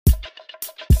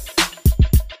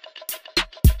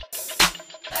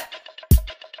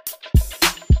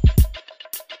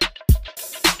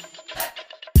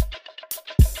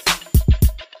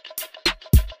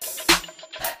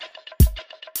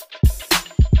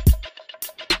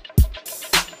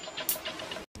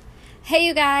Hey,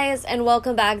 you guys, and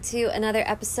welcome back to another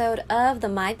episode of the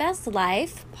My Best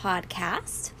Life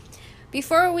podcast.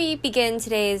 Before we begin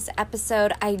today's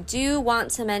episode, I do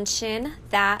want to mention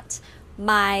that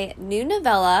my new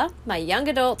novella, my young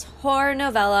adult horror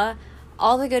novella,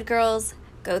 All the Good Girls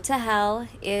Go to Hell,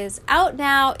 is out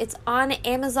now. It's on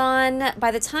Amazon.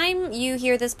 By the time you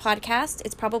hear this podcast,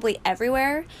 it's probably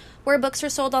everywhere where books are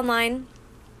sold online.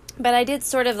 But I did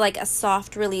sort of like a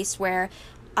soft release where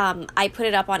I put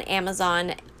it up on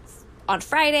Amazon on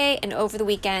Friday and over the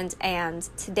weekend, and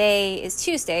today is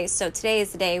Tuesday, so today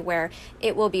is the day where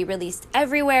it will be released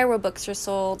everywhere where books are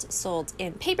sold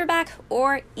in paperback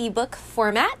or ebook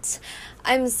format.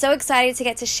 I'm so excited to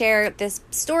get to share this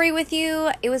story with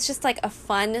you. It was just like a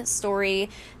fun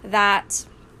story that,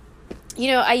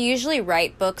 I usually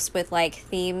write books with like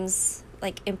themes,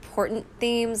 like important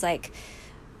themes, like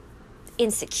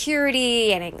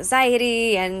insecurity and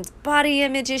anxiety and body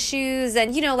image issues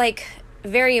and, like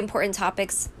very important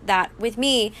topics that with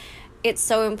me, it's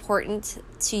so important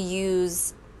to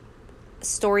use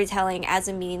storytelling as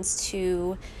a means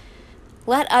to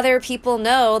let other people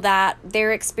know that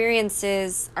their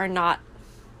experiences they're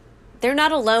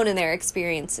not alone in their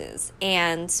experiences,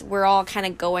 and we're all kind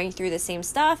of going through the same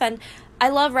stuff. And I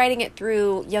love writing it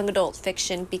through young adult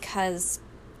fiction because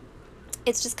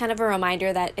it's just kind of a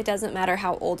reminder that it doesn't matter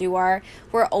how old you are,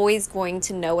 we're always going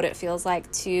to know what it feels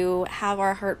like to have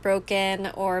our heart broken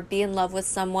or be in love with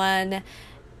someone,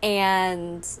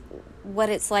 and what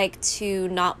it's like to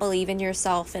not believe in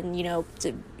yourself and,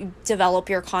 to develop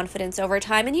your confidence over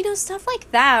time and, stuff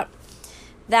like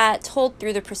that told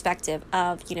through the perspective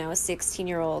of, a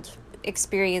 16-year-old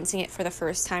experiencing it for the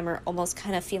first time, or almost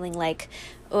kind of feeling like,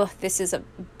 oh, this is a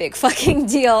big fucking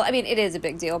deal. I mean, it is a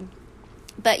big deal.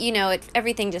 But,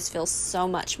 everything just feels so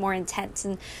much more intense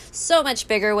and so much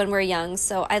bigger when we're young.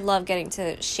 So I love getting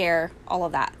to share all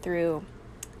of that through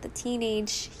the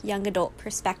teenage, young adult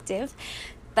perspective.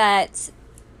 But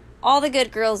All the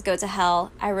Good Girls Go to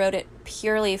Hell, I wrote it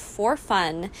purely for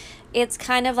fun. It's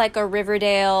kind of like a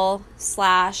Riverdale /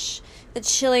 The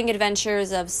Chilling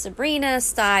Adventures of Sabrina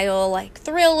style, like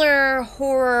thriller,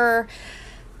 horror,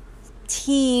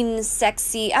 teen,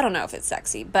 sexy. I don't know if it's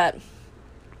sexy, but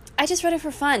I just wrote it for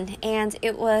fun, and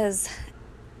it was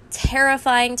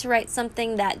terrifying to write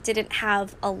something that didn't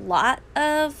have a lot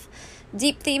of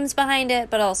deep themes behind it,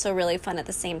 but also really fun at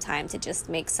the same time to just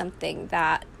make something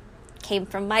that came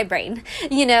from my brain,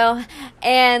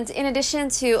 And in addition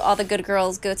to All the Good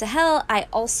Girls Go to Hell, I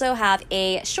also have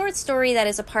a short story that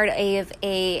is a part of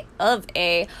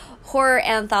a horror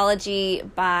anthology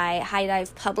by High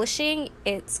Dive Publishing.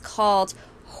 It's called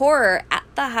Horror at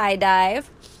the High Dive.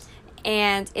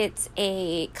 And it's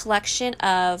a collection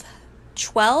of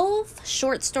 12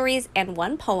 short stories and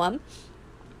one poem.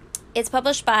 It's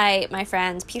published by my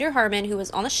friend Peter Harmon, who was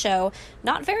on the show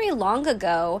not very long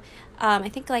ago. I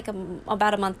think like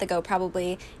about a month ago,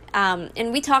 probably.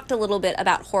 And we talked a little bit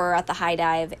about Horror at the High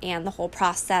Dive and the whole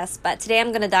process. But today I'm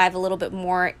going to dive a little bit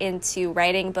more into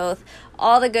writing both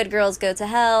All the Good Girls Go to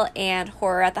Hell and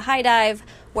Horror at the High Dive,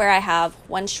 where I have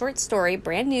one short story,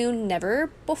 brand new,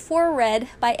 never before read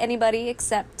by anybody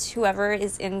except whoever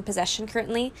is in possession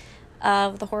currently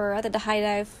of the Horror at the High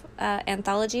Dive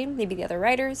anthology, maybe the other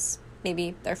writers,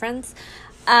 maybe their friends.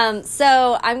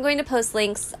 So I'm going to post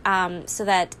links so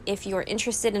that if you're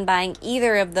interested in buying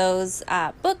either of those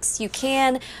books, you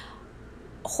can.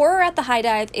 Horror at the High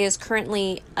Dive is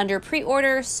currently under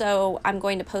pre-order, so I'm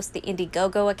going to post the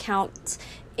Indiegogo account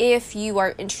if you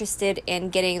are interested in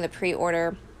getting the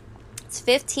pre-order. It's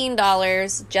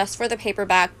 $15 just for the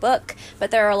paperback book,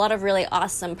 but there are a lot of really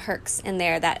awesome perks in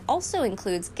there that also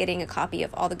includes getting a copy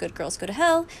of All the Good Girls Go to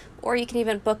Hell, or you can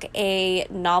even book a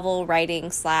novel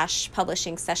writing /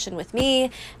 publishing session with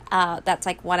me. That's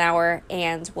like 1 hour,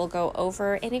 and we'll go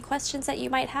over any questions that you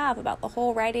might have about the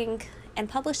whole writing and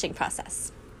publishing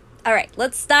process. All right,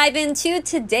 let's dive into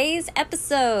today's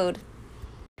episode.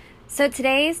 So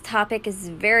today's topic is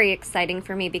very exciting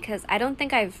for me because I don't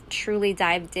think I've truly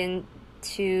dived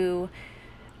into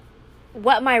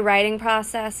what my writing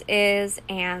process is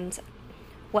and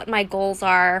what my goals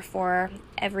are for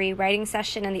every writing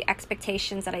session and the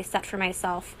expectations that I set for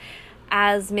myself.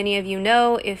 As many of you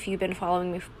know, if you've been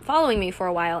following me for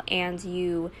a while and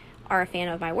you are a fan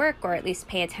of my work, or at least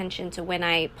pay attention to when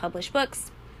I publish books,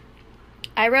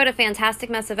 I wrote A Fantastic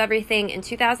Mess of Everything in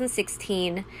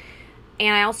 2016,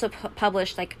 and I also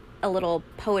published like a little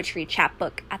poetry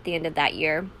chapbook at the end of that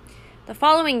year. The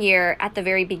following year, at the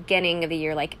very beginning of the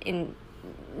year, like in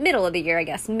middle of the year, I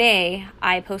guess, May,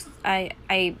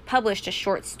 I published a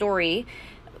short story,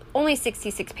 only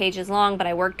 66 pages long, but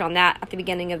I worked on that at the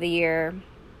beginning of the year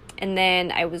And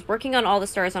then I was working on All the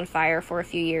Stars on Fire for a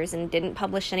few years and didn't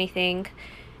publish anything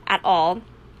at all,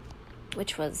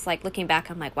 which was like, looking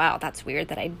back, I'm like, wow, that's weird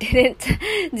that I didn't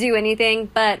do anything.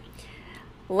 But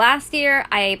last year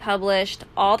I published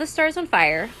All the Stars on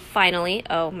Fire, finally.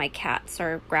 Oh, my cats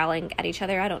are growling at each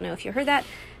other. I don't know if you heard that.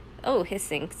 Oh,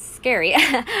 hissing, scary.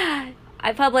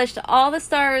 I published All the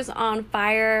Stars on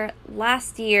Fire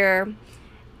last year,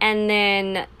 and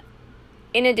then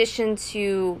in addition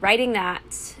to writing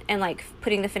that and like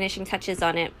putting the finishing touches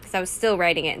on it, because I was still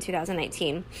writing it in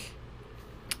 2019,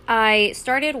 I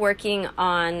started working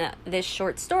on this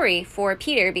short story for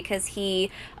Peter because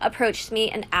he approached me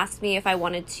and asked me if I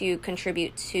wanted to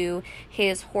contribute to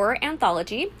his horror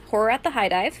anthology, Horror at the High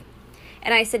Dive.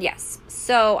 And I said yes.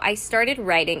 So I started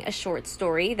writing a short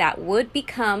story that would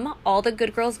become All the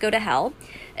Good Girls Go to Hell.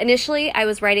 Initially, I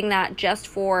was writing that just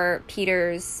for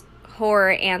Peter's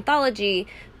horror anthology,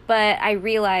 but I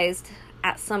realized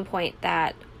at some point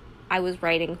that I was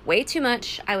writing way too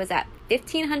much. I was at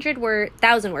 15,000 words.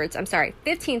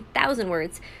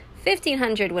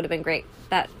 1,500 would have been great,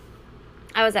 but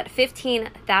I was at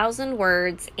 15,000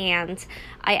 words, and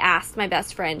I asked my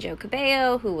best friend Joe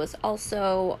Cabello, who was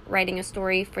also writing a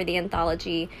story for the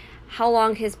anthology, how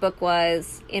long his book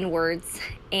was in words,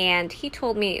 and he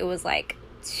told me it was like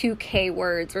 2K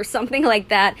words or something like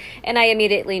that, and I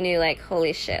immediately knew, like,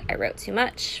 holy shit, I wrote too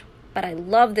much. But I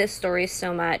love this story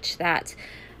so much that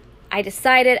I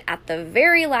decided at the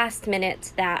very last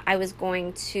minute that I was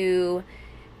going to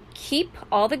keep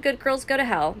All the Good Girls Go to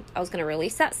Hell. I was going to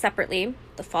release that separately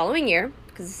the following year,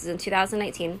 because this is in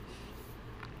 2019,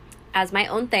 as my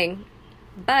own thing.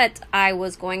 But I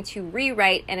was going to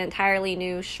rewrite an entirely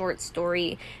new short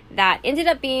story that ended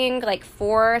up being like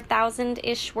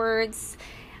 4,000-ish words,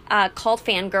 called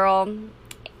Fangirl.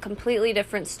 Completely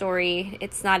different story.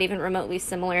 It's not even remotely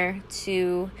similar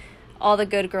to All the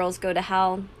Good Girls Go to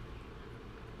Hell.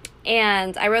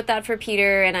 And I wrote that for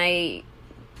Peter, and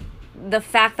the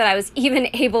fact that I was even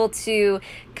able to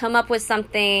come up with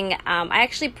something, I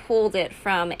actually pulled it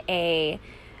from a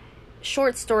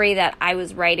short story that I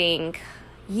was writing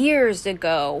years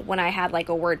ago when I had like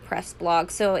a WordPress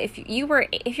blog. So if you're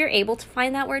able to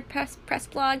find that WordPress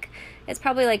blog, it's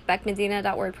probably like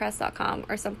beckmedina.wordpress.com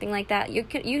or something like that.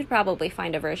 You'd probably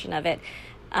find a version of it.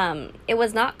 It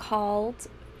was not called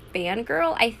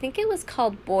Fangirl. I think it was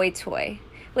called Boy Toy,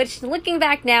 which, looking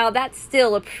back now, that's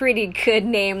still a pretty good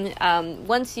name.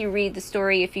 Once you read the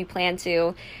story, if you plan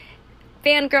to,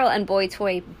 Fangirl and Boy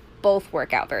Toy both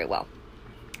work out very well.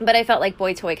 But I felt like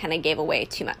Boy Toy kind of gave away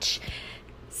too much.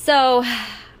 So I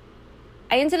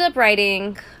ended up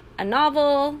writing a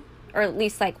novel, or at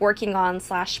least like working on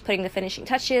 / putting the finishing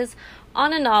touches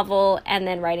on a novel, and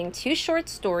then writing 2 short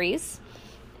stories.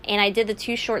 And I did the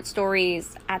 2 short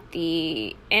stories at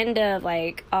the end of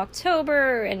like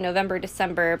October and November,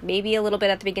 December, maybe a little bit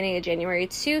at the beginning of January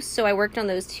too. So I worked on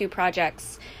those 2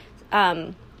 projects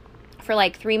for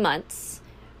like 3 months.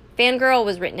 Fangirl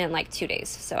was written in like 2 days,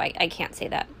 so I can't say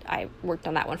that I worked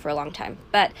on that one for a long time.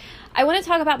 But I want to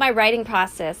talk about my writing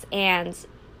process and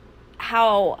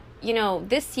how,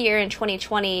 this year in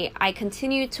 2020, I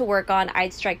continued to work on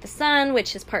I'd Strike the Sun,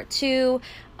 which is part 2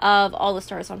 of All the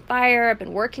Stars on Fire. I've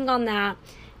been working on that,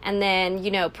 and then,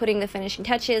 putting the finishing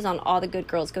touches on All the Good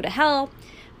Girls Go to Hell.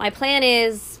 My plan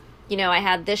is, I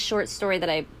had this short story that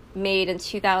I made in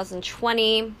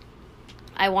 2020.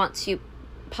 I want to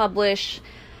publish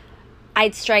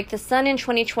I'd Strike the Sun in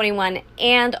 2021,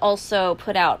 and also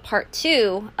put out part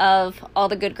 2 of All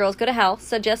the Good Girls Go to Hell.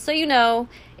 So just so you know,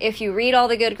 if you read All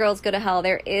the Good Girls Go to Hell,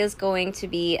 there is going to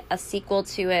be a sequel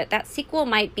to it. That sequel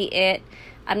might be it.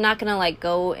 I'm not going to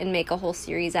go and make a whole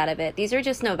series out of it. These are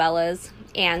just novellas,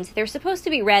 and they're supposed to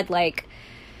be read like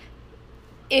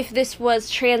if this was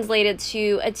translated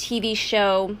to a TV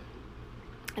show.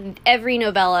 Every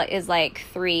novella is like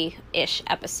 3-ish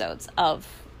episodes of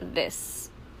this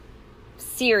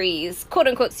series,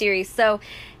 quote-unquote series. So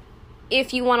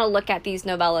if you want to look at these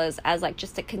novellas as like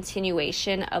just a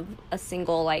continuation of a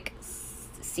single like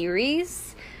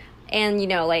series, and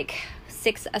like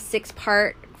a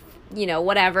 6-part,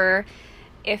 whatever,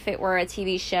 if it were a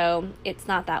TV show, it's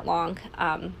not that long.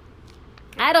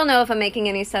 I don't know if I'm making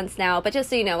any sense now, but just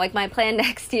so you know, like, my plan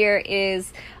next year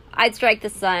is I'd Strike the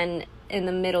Sun in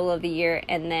the middle of the year,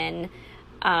 and then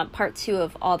part 2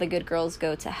 of All the Good Girls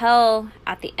Go to Hell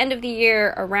at the end of the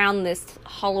year, around this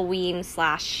Halloween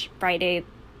 / Friday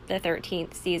the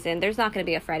 13th season. There's not going to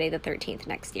be a Friday the 13th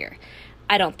next year,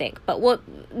 I don't think. But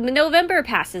November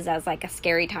passes as like a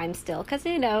scary time still, because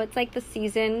it's like the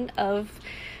season of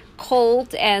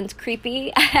cold and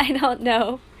creepy. I don't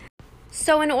know.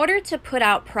 So in order to put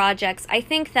out projects, I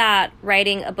think that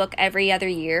writing a book every other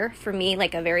year, for me,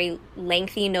 like a very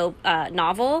lengthy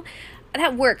novel,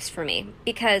 that works for me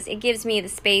because it gives me the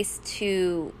space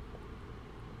to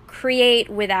create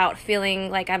without feeling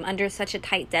like I'm under such a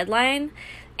tight deadline,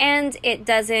 and it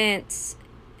doesn't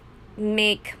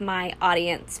make my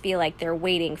audience feel like they're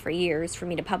waiting for years for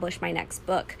me to publish my next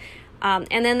book. And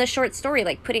then the short story,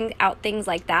 like putting out things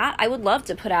like that, I would love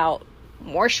to put out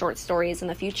more short stories in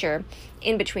the future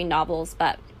in between novels,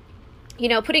 but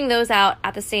putting those out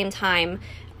at the same time,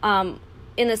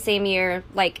 in the same year,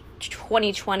 like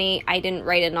 2020, I didn't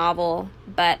write a novel,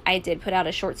 but I did put out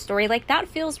a short story. Like, that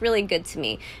feels really good to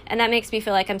me, and that makes me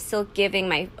feel like I'm still giving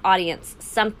my audience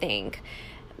something,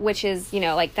 which is,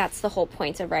 like, that's the whole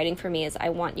point of writing for me, is I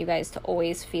want you guys to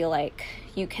always feel like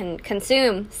you can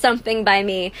consume something by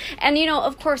me. And,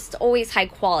 of course, it's always high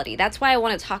quality. That's why I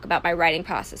want to talk about my writing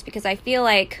process, because I feel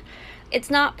like it's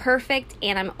not perfect,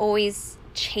 and I'm always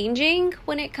changing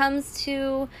when it comes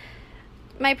to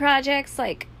my projects.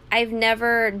 Like, I've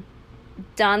never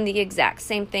done the exact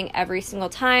same thing every single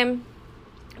time,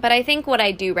 but I think what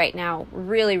I do right now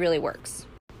really, really works.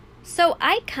 So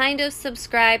I kind of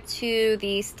subscribe to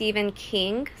the Stephen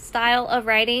King style of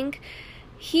writing.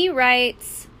 He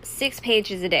writes 6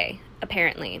 pages a day,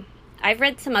 apparently. I've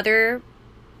read some other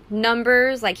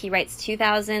numbers, like he writes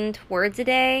 2,000 words a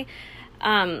day.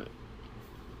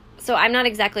 So I'm not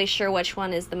exactly sure which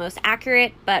one is the most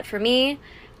accurate, but for me,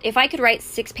 if I could write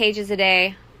 6 pages a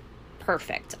day,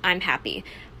 perfect. I'm happy.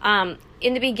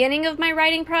 In the beginning of my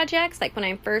writing projects, like when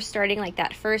I'm first starting, like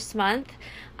that first month,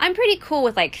 I'm pretty cool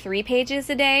with like 3 pages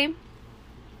a day.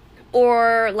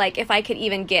 Or like if I could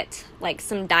even get like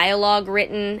some dialogue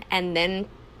written and then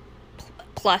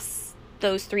plus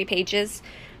those 3 pages,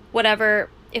 whatever,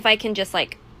 if I can just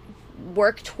like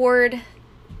work toward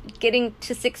getting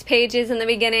to 6 pages in the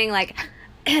beginning, like,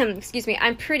 excuse me,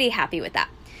 I'm pretty happy with that.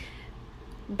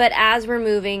 But as we're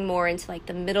moving more into like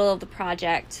the middle of the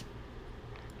project,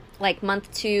 like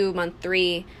month 2, month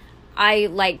 3, I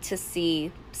like to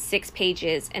see 6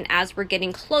 pages. And as we're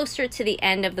getting closer to the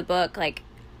end of the book, like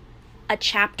a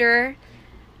chapter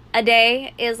a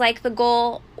day is like the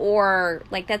goal, or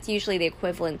like that's usually the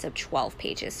equivalent of 12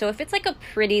 pages. So if it's like a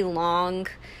pretty long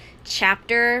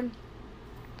chapter,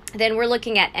 then we're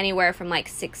looking at anywhere from like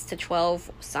 6 to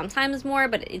 12, sometimes more,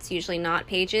 but it's usually not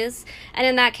pages. And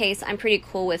in that case, I'm pretty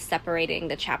cool with separating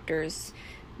the chapters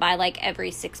by like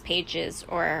every 6 pages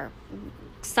or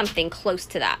something close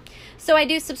to that. So I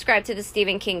do subscribe to the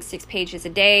Stephen King 6 pages a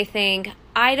day thing.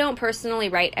 I don't personally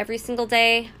write every single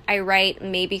day. I write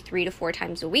maybe 3 to 4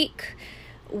 times a week.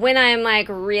 When I'm like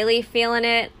really feeling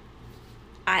it,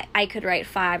 I could write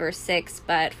 5 or 6,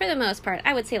 but for the most part,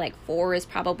 I would say like 4 is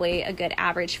probably a good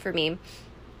average for me.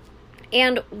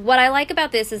 And what I like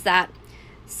about this is that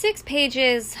 6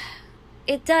 pages,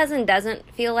 it does and doesn't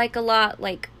feel like a lot.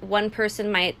 Like one person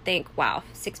might think, wow,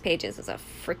 6 pages is a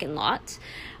freaking lot.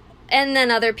 And then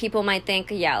other people might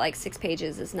think, yeah, like 6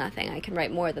 pages is nothing. I can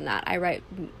write more than that. I write,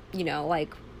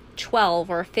 like 12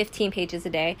 or 15 pages a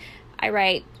day. I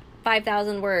write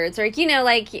 5,000 words, or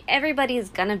like everybody's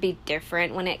gonna be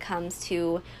different when it comes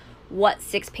to what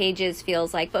 6 pages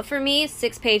feels like. But for me,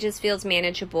 6 pages feels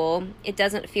manageable. It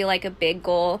doesn't feel like a big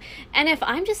goal. And if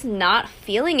I'm just not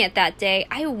feeling it that day,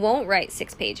 I won't write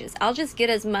 6 pages. I'll just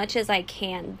get as much as I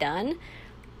can done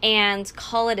and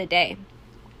call it a day.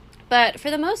 But for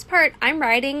the most part, I'm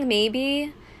writing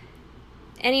maybe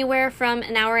anywhere from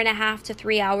an hour and a half to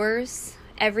 3 hours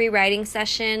every writing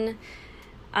session.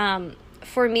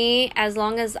 For me, as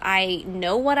long as I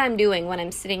know what I'm doing when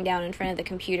I'm sitting down in front of the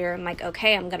computer, I'm like,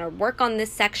 okay, I'm going to work on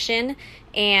this section.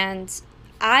 And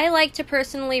I like to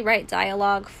personally write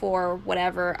dialogue for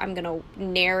whatever I'm going to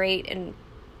narrate and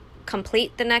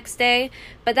complete the next day.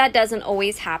 But that doesn't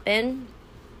always happen.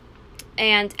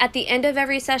 And at the end of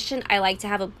every session, I like to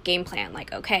have a game plan.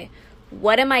 Like, okay,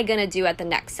 what am I going to do at the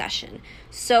next session?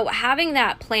 So having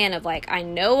that plan of like, I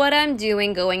know what I'm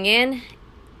doing going in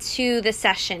to the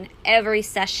session, every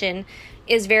session,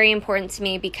 is very important to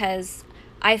me, because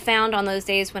I found on those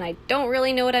days when I don't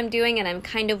really know what I'm doing and I'm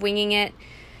kind of winging it,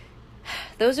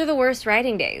 those are the worst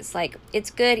writing days. Like, it's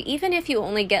good even if you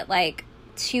only get like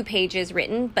 2 pages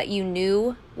written, but you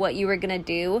knew what you were gonna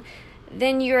do,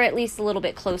 then you're at least a little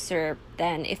bit closer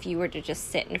than if you were to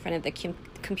just sit in front of the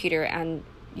computer and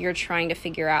you're trying to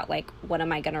figure out like, what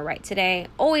am I gonna write today?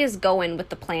 Always go in with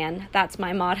the plan. That's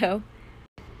my motto.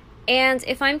 And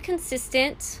if I'm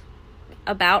consistent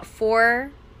about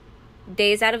 4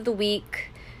 days out of the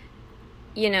week,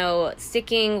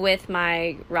 sticking with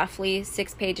my roughly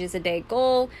 6 pages a day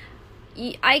goal,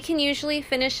 I can usually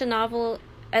finish a novel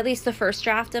at least the first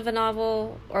draft of a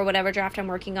novel or whatever draft I'm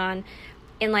working on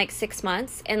in like 6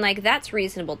 months. And like, that's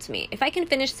reasonable to me. If I can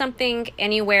finish something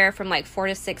anywhere from like 4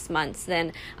 to 6 months,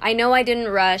 then I know I didn't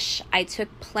rush. I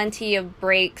took plenty of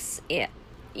breaks,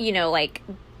 like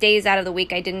days out of the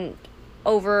week. I didn't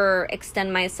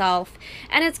overextend myself,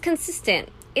 and it's consistent.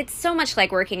 It's so much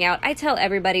like working out. I tell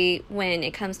everybody when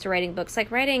it comes to writing books,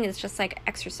 like, writing is just like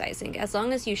exercising. As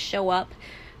long as you show up,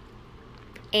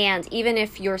 and even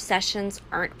if your sessions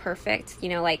aren't perfect,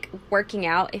 like working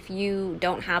out, if you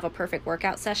don't have a perfect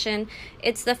workout session,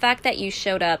 it's the fact that you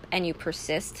showed up and you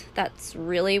persist. That's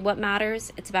really what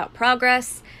matters. It's about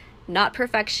progress, not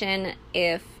perfection.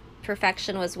 If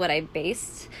perfection was what I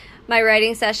based my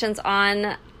writing sessions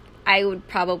on, I would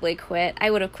probably quit.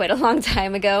 I would have quit a long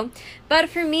time ago. But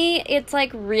for me, it's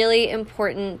like really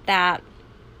important that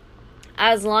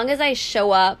as long as I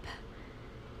show up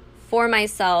for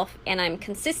myself and I'm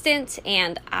consistent,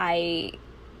 and I,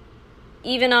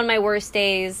 even on my worst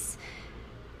days,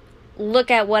 look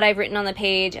at what I've written on the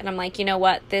page and I'm like, you know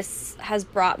what, this has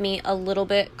brought me a little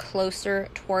bit closer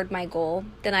toward my goal,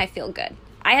 then I feel good.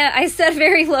 I set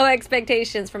very low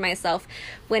expectations for myself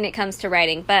when it comes to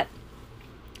writing, but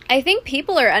I think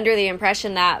people are under the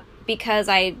impression that because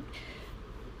I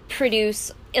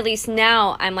produce, at least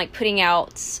now, I'm like putting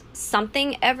out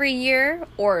something every year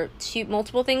or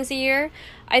multiple things a year.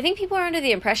 I think people are under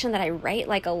the impression that I write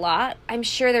like a lot. I'm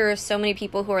sure there are so many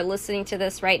people who are listening to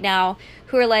this right now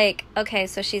who are like, okay,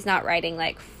 so she's not writing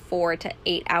like 4 to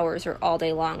 8 hours or all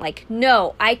day long. Like,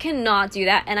 no, I cannot do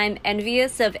that. And I'm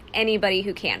envious of anybody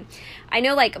who can. I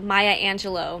know like Maya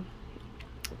Angelou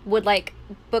would like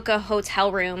book a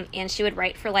hotel room and she would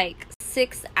write for like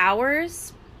 6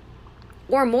 hours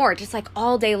or more, just like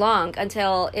all day long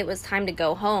until it was time to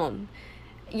go home.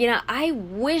 I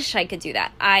wish I could do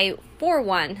that. I, for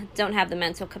one, don't have the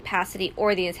mental capacity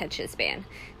or the attention span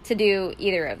to do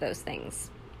either of those things.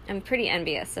 I'm pretty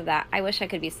envious of that. I wish I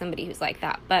could be somebody who's like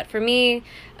that. But for me,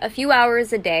 a few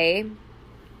hours a day,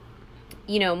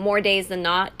 more days than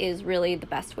not, is really the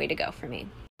best way to go for me.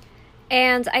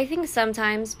 And I think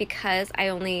sometimes because I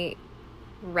only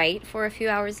write for a few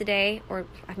hours a day, or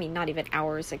not even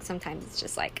hours, like sometimes it's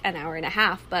just like an hour and a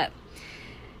half, but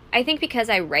I think because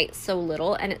I write so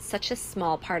little and it's such a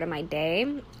small part of my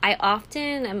day, I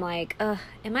often am like,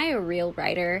 am I a real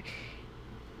writer?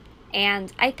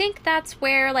 And I think that's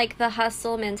where like the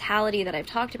hustle mentality that I've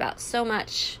talked about so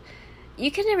much,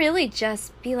 you can really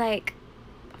just be like,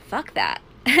 fuck that.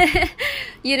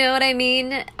 You know what I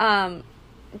mean?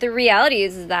 The reality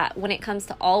is that when it comes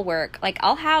to all work, like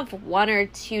I'll have 1 or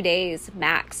 2 days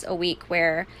max a week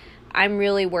where I'm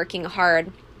really working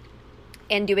hard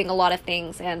and doing a lot of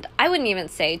things. And I wouldn't even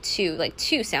say 2, like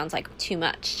 2 sounds like too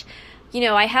much.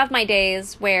 I have my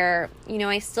days where,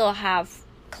 I still have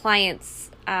clients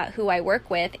who I work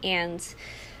with, and,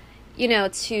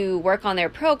 to work on their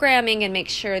programming and make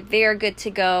sure they're good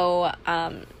to go,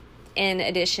 in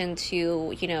addition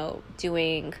to,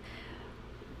 doing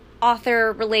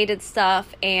author-related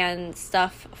stuff and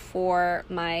stuff for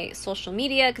my social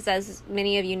media, because as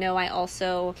many of you know, I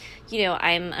also,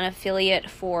 I'm an affiliate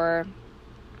for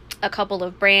a couple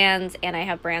of brands, and I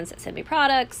have brands that send me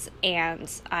products, and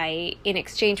in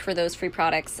exchange for those free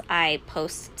products, I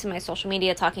post to my social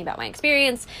media talking about my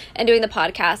experience and doing the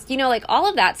podcast, like all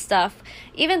of that stuff.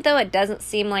 Even though it doesn't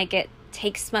seem like it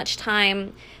takes much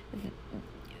time,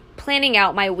 planning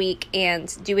out my week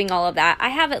and doing all of that, I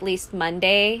have at least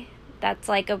Monday. That's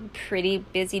like a pretty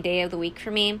busy day of the week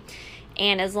for me.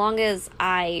 And as long as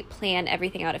I plan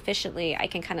everything out efficiently, I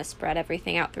can kind of spread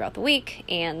everything out throughout the week.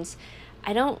 And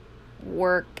I don't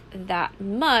work that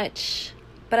much,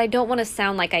 but I don't want to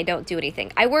sound like I don't do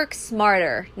anything. I work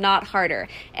smarter, not harder.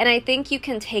 And I think you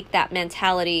can take that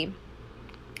mentality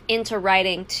into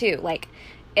writing too. Like,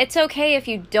 it's okay if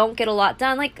you don't get a lot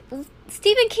done. Like,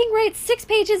 Stephen King writes 6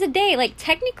 pages a day. Like,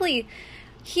 technically,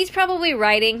 he's probably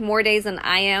writing more days than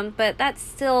I am, but that's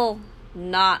still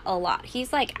not a lot.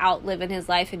 He's like out living his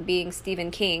life and being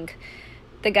Stephen King.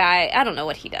 The guy, I don't know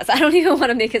what he does. I don't even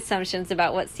want to make assumptions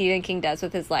about what Stephen King does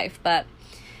with his life, but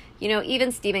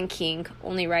even Stephen King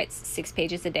only writes 6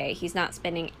 pages a day. He's not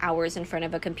spending hours in front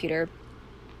of a computer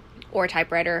or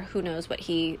typewriter. Who knows what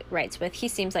he writes with? He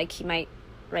seems like he might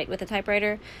write with a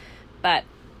typewriter, but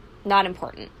not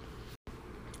important.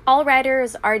 All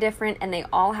writers are different and they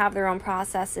all have their own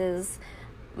processes.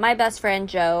 My best friend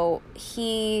Joe,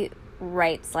 he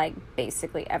writes like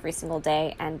basically every single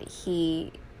day, and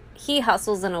he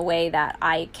hustles in a way that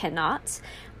I cannot,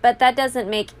 but that doesn't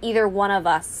make either one of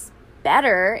us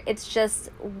better. It's just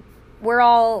we're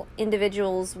all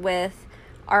individuals with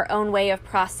our own way of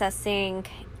processing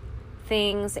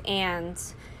things and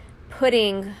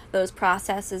putting those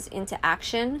processes into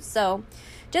action. So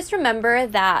just remember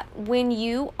that when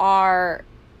you are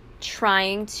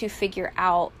trying to figure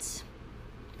out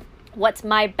what's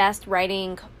my best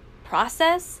writing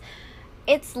process,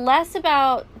 it's less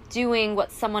about doing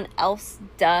what someone else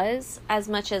does as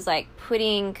much as like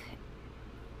putting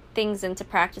things into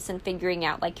practice and figuring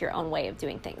out like your own way of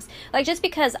doing things. Like, just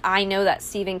because I know that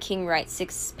Stephen King writes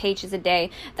 6 pages a day,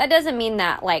 that doesn't mean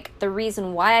that like the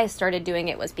reason why I started doing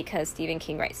it was because Stephen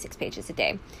King writes 6 pages a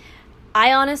day.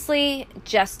 I honestly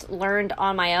just learned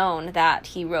on my own that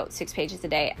he wrote 6 pages a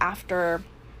day after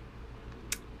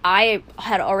I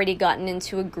had already gotten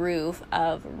into a groove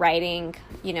of writing,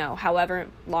 however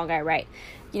long I write.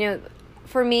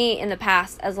 For me in the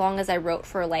past, as long as I wrote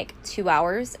for like 2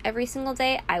 hours every single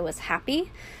day, I was happy.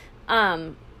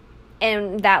 And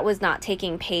that was not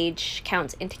taking page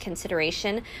counts into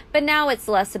consideration. But now it's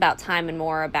less about time and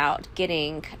more about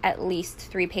getting at least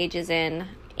 3 pages in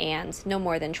and no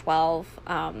more than 12.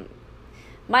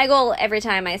 My goal every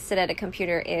time I sit at a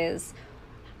computer is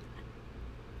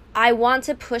I want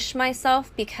to push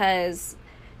myself because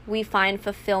we find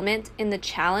fulfillment in the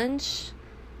challenge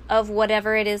of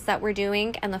whatever it is that we're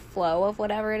doing and the flow of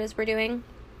whatever it is we're doing.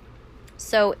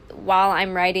 So while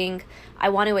I'm writing, I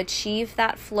want to achieve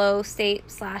that flow state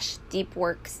 / deep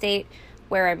work state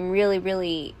where I'm really,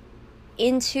 really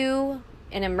into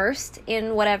and immersed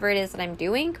in whatever it is that I'm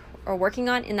doing or working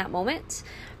on in that moment.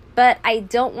 But I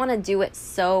don't want to do it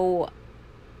so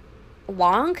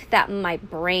long that my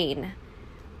brain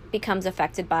becomes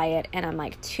affected by it and I'm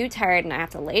like too tired and I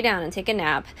have to lay down and take a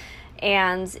nap.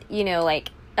 And,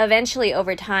 eventually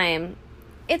over time,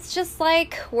 it's just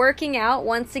like working out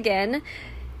once again.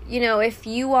 If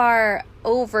you are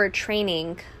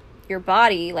overtraining your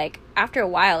body, like after a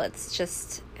while, it's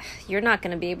just, you're not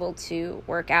going to be able to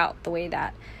work out the way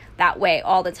that way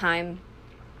all the time.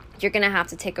 You're going to have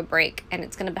to take a break, and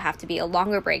it's going to have to be a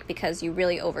longer break because you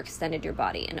really overextended your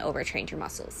body and overtrained your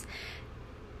muscles.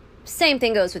 Same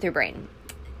thing goes with your brain.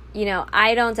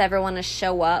 I don't ever want to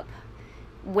show up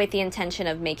with the intention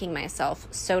of making myself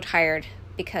so tired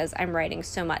because I'm writing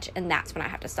so much, and that's when I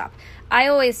have to stop. I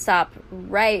always stop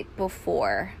right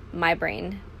before my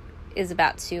brain is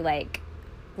about to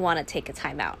want to take a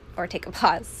timeout or take a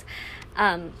pause.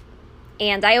 And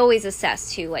I always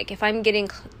assess too, if I'm getting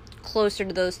closer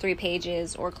to those 3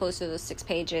 pages or closer to those 6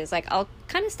 pages, I'll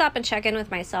kind of stop and check in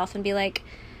with myself and be like,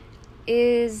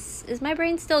 is my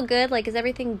brain still good? Is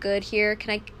everything good here? Can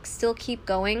I still keep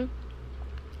going?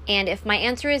 And if my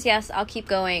answer is yes, I'll keep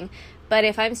going. But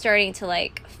if I'm starting to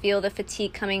feel the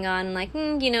fatigue coming on,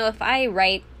 if I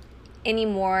write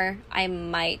anymore, I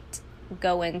might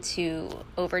go into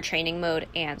overtraining mode,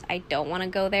 and I don't want to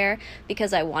go there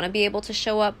because I want to be able to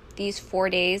show up these 4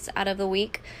 days out of the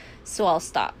week. So I'll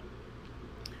stop.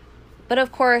 But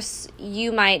of course,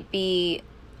 you might be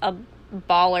a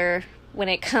baller when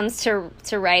it comes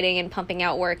to writing and pumping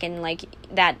out work, and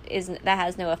that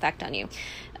has no effect on you.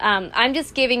 I'm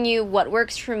just giving you what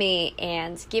works for me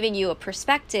and giving you a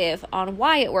perspective on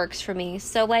why it works for me.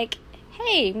 So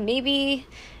hey, maybe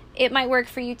it might work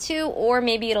for you too, or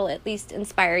maybe it'll at least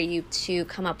inspire you to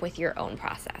come up with your own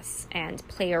process and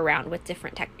play around with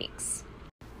different techniques.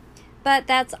 But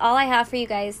that's all I have for you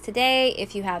guys today.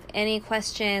 If you have any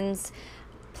questions,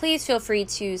 please feel free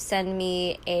to send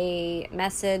me a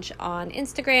message on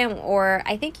Instagram, or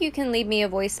I think you can leave me a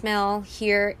voicemail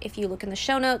here if you look in the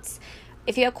show notes.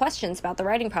 If you have questions about the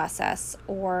writing process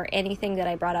or anything that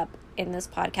I brought up in this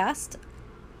podcast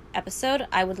episode,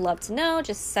 I would love to know.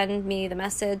 Just send me the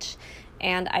message,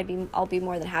 and I'll be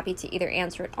more than happy to either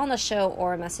answer it on the show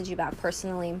or message you back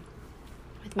personally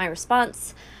with my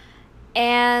response.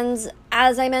 And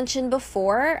as I mentioned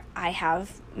before, I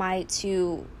have my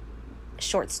 2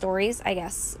 short stories, I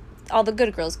guess. All the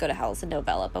Good Girls Go to Hell is a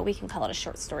novella, but we can call it a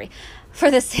short story for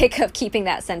the sake of keeping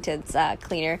that sentence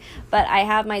cleaner. But I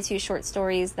have my 2 short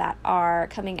stories that are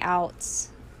coming out.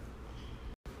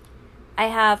 I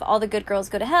have All the Good Girls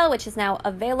Go to Hell, which is now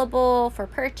available for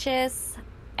purchase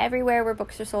everywhere where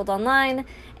books are sold online.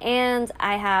 And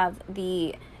I have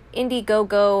the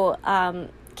Indiegogo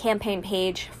campaign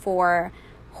page for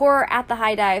Horror at the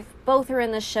High Dive. Both are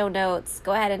in the show notes.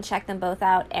 Go ahead and check them both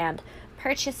out and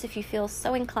purchase if you feel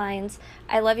so inclined.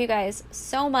 I love you guys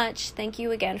so much. Thank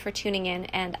you again for tuning in,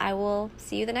 and I will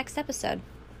see you the next episode.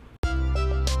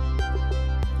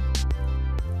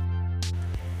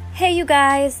 Hey you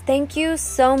guys, thank you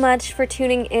so much for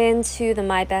tuning in to the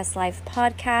My Best Life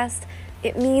podcast.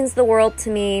 It means the world to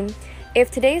me.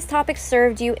 If today's topic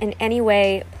served you in any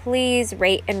way, please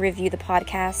rate and review the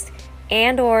podcast.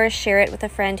 and or share it with a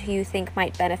friend who you think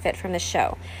might benefit from the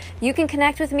show. You can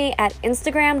connect with me at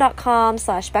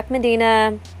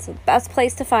Instagram.com/BeckMedina. It's the best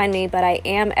place to find me, but I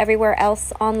am everywhere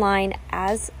else online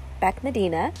as Beck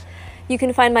Medina. You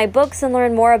can find my books and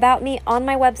learn more about me on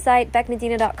my website,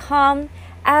 BeckMedina.com.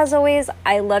 As always,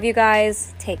 I love you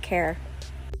guys. Take care.